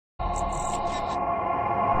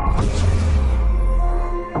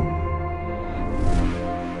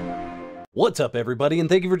What's up everybody, and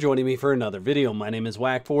thank you for joining me for another video. My name is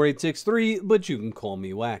Whack4863, but you can call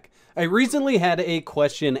me Whack. I recently had a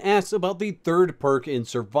question asked about the third perk in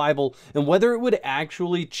survival and whether it would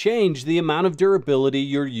actually change the amount of durability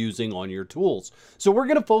you're using on your tools. So we're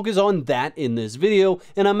going to focus on that in this video,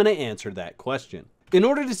 and I'm going to answer that question. In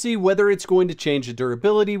order to see whether it's going to change the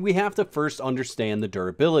durability, we have to first understand the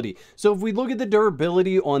durability. So if we look at the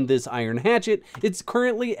durability on this iron hatchet, it's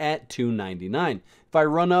currently at 299. If I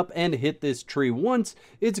run up and hit this tree once,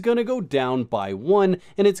 it's going to go down by 1,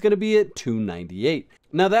 and it's going to be at 298.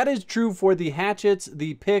 Now that is true for the hatchets,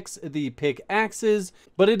 the picks, the pickaxes,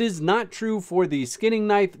 but it is not true for the skinning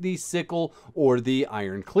knife, the sickle, or the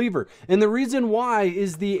iron cleaver. And the reason why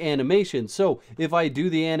is the animation. So if I do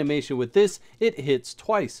the animation with this, it hits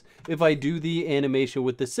twice. If I do the animation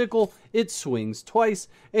with the sickle, it swings twice.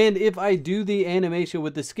 And if I do the animation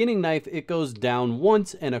with the skinning knife, it goes down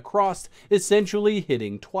once and across, essentially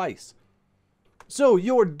hitting twice. So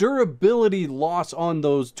your durability loss on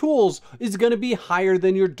those tools is going to be higher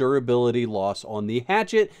than your durability loss on the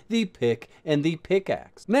hatchet, the pick, and the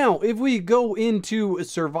pickaxe. Now, if we go into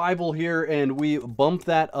survival here and we bump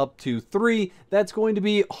that up to 3, that's going to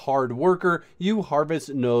be hard worker. You harvest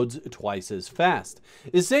nodes twice as fast.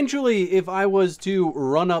 Essentially, if I was to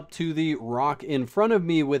run up to the rock in front of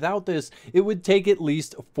me without this, it would take at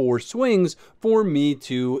least 4 swings for me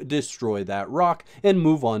to destroy that rock and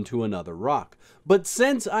move on to another rock. But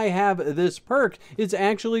since I have this perk, it's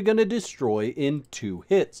actually going to destroy in 2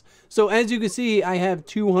 hits. So as you can see, I have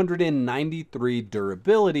 293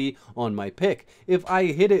 durability on my pick. If I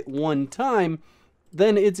hit it 1 time,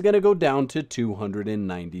 then it's going to go down to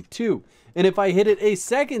 292. And if I hit it a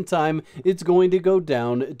second time, it's going to go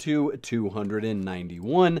down to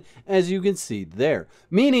 291, as you can see there.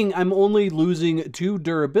 Meaning I'm only losing 2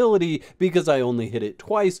 durability because I only hit it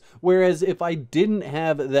twice, whereas if I didn't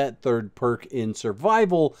have that third perk in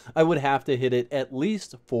survival, I would have to hit it at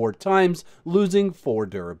least 4 times, losing 4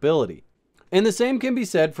 durability. And the same can be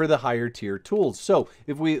said for the higher tier tools. So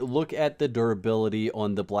if we look at the durability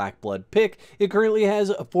on the Black Blood pick, it currently has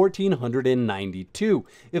 1492.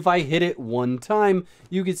 If I hit it 1 time,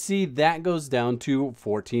 you can see that goes down to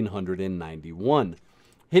 1491.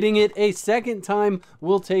 Hitting it a second time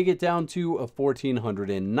will take it down to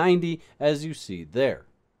 1490, as you see there.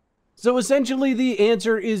 So essentially the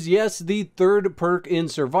answer is yes, the third perk in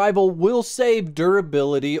survival will save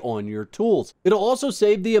durability on your tools. It'll also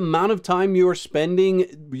save the amount of time you're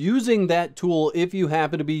spending using that tool if you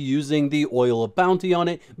happen to be using the oil of bounty on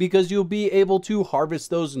it, because you'll be able to harvest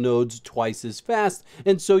those nodes twice as fast,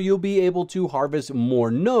 and so you'll be able to harvest more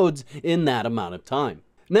nodes in that amount of time.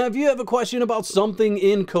 Now, if you have a question about something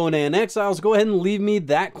in Conan Exiles, go ahead and leave me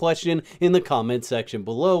that question in the comment section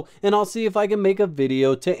below, and I'll see if I can make a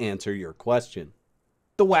video to answer your question.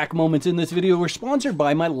 The Whack moments in this video were sponsored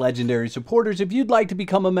by my legendary supporters. If you'd like to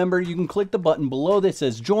become a member, you can click the button below that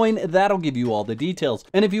says join. That'll give you all the details.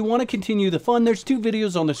 And if you want to continue the fun, there's 2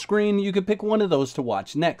 videos on the screen. You can pick one of those to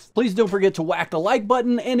watch next. Please don't forget to whack the like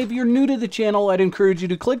button. And if you're new to the channel, I'd encourage you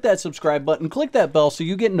to click that subscribe button, click that bell so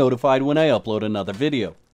you get notified when I upload another video.